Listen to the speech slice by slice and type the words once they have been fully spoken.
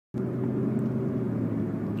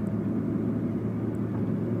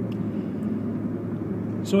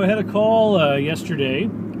So I had a call yesterday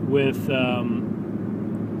with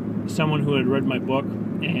someone who had read my book,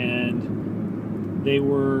 and they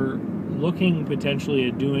were looking potentially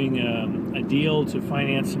at doing a deal to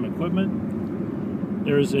finance some equipment.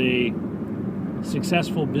 There's a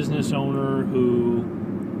successful business owner who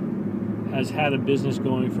has had a business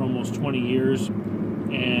going for almost 20 years,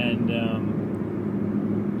 and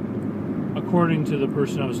according to the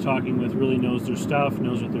person I was talking with, really knows their stuff,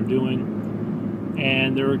 knows what they're doing.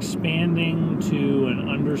 And they're expanding to an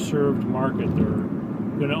underserved market. They're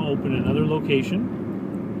going to open another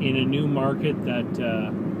location in a new market that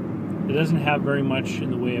doesn't have very much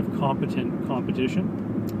in the way of competent competition.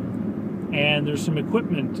 And there's some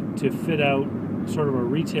equipment to fit out sort of a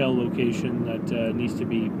retail location that needs to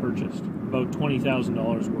be purchased, about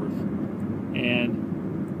 $20,000 worth. And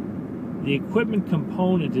the equipment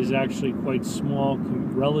component is actually quite small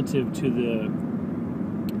relative to the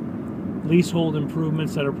leasehold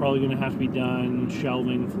improvements that are probably going to have to be done,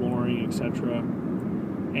 shelving, flooring, etc.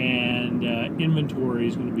 And inventory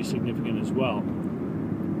is going to be significant as well.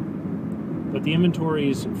 But the inventory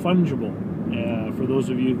is fungible. For those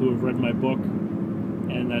of you who have read my book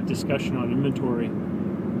and that discussion on inventory.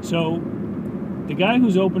 So the guy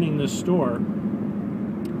who's opening this store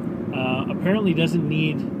apparently doesn't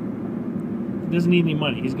need any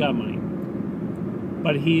money. He's got money.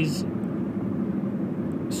 But he's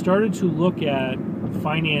started to look at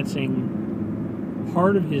financing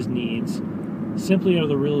part of his needs simply out of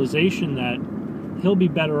the realization that he'll be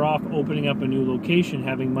better off opening up a new location,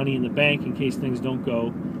 having money in the bank in case things don't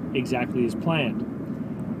go exactly as planned.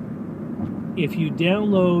 If you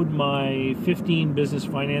download my 15 business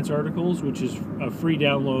finance articles, which is a free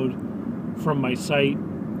download from my site,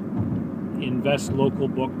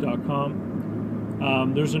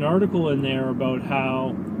 investlocalbook.com, there's an article in there about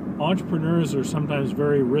how entrepreneurs are sometimes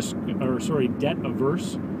very debt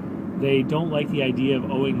averse. They don't like the idea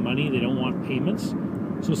of owing money. They don't want payments.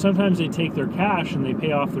 So sometimes they take their cash and they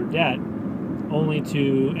pay off their debt only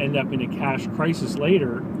to end up in a cash crisis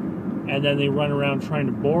later, and then they run around trying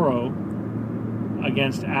to borrow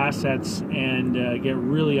against assets and get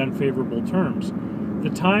really unfavorable terms.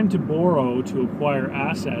 The time to borrow to acquire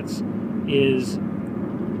assets is,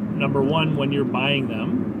 number one, when you're buying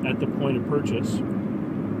them at the point of purchase.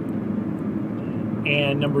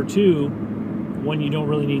 And number two, when you don't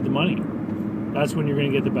really need the money. That's when you're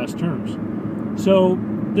going to get the best terms. So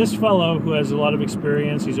this fellow who has a lot of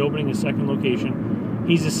experience, he's opening a second location.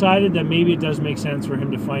 He's decided that maybe it does make sense for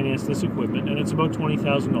him to finance this equipment, and it's about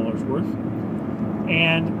 $20,000 worth.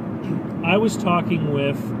 And I was talking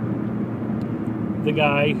with the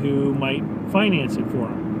guy who might finance it for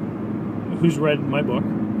him, who's read my book,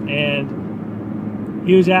 and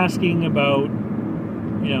he was asking about,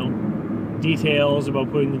 details about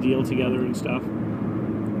putting the deal together and stuff.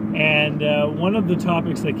 And one of the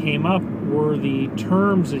topics that came up were the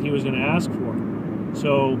terms that he was going to ask for.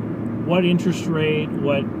 So what interest rate,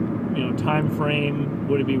 what time frame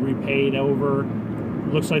would it be repaid over?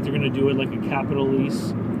 Looks like they're going to do it like a capital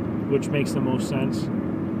lease, which makes the most sense.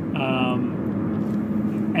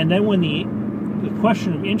 And then when the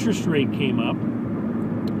question of interest rate came up,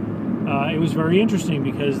 it was very interesting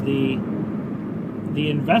because the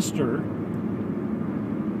investor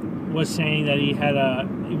was saying that he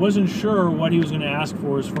wasn't sure what he was going to ask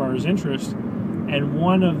for as far as interest, and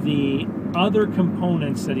one of the other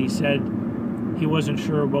components that he said he wasn't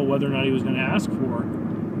sure about whether or not he was going to ask for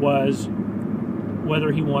was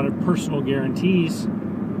whether he wanted personal guarantees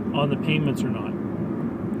on the payments or not.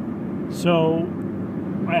 So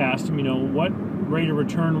I asked him, what rate of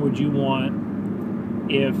return would you want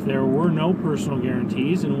if there were no personal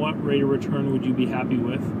guarantees, and what rate of return would you be happy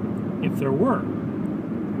with if there were?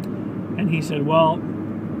 And he said, well,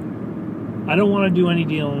 I don't want to do any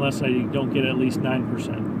deal unless I don't get at least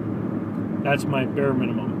 9%. That's my bare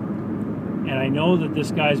minimum. And I know that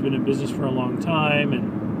this guy's been in business for a long time,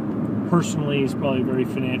 and personally he's probably very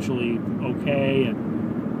financially okay.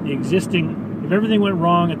 And if everything went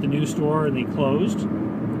wrong at the new store and they closed,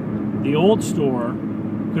 the old store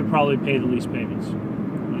could probably pay the lease payments.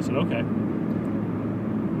 And I said, okay.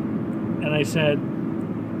 And I said,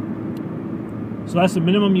 so that's the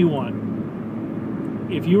minimum you want.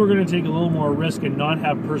 If you were going to take a little more risk and not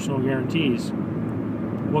have personal guarantees,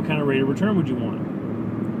 what kind of rate of return would you want?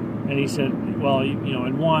 And he said, well,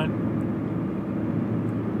 I'd want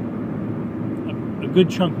a good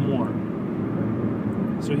chunk more.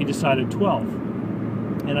 So he decided 12.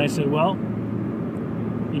 And I said, well,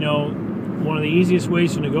 one of the easiest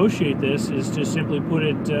ways to negotiate this is to simply put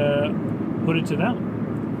it to them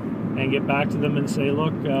and get back to them and say,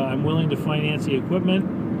 look, I'm willing to finance the equipment.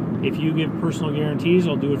 If you give personal guarantees,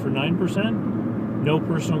 I'll do it for 9%. No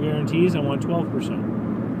personal guarantees, I want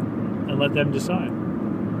 12%. And let them decide.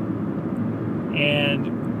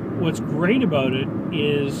 And what's great about it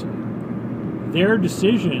is their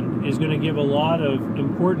decision is going to give a lot of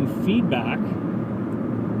important feedback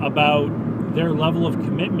about their level of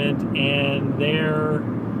commitment and their,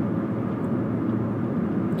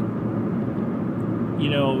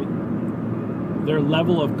 their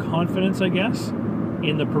level of confidence, I guess,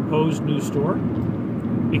 in the proposed new store.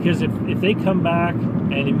 Because if they come back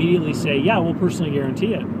and immediately say, yeah, we'll personally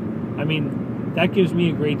guarantee it, I mean, that gives me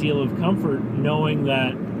a great deal of comfort knowing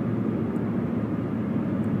that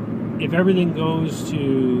if everything goes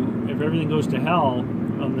to hell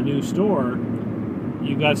on the new store,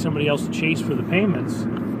 you got somebody else to chase for the payments.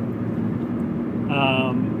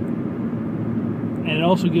 And it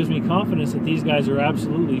also gives me confidence that these guys are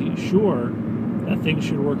absolutely sure that things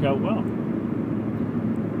should work out well.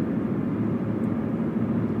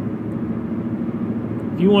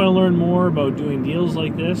 If you want to learn more about doing deals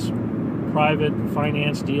like this, private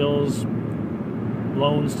finance deals,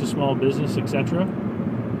 loans to small business, etc.,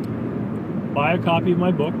 buy a copy of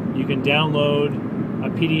my book. You can download a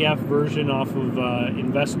PDF version off of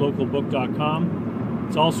investlocalbook.com.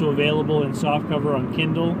 It's also available in softcover on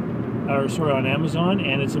Kindle, on Amazon,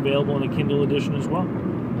 and it's available in a Kindle edition as well.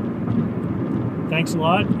 Thanks a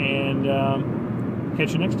lot, and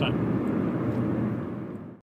catch you next time.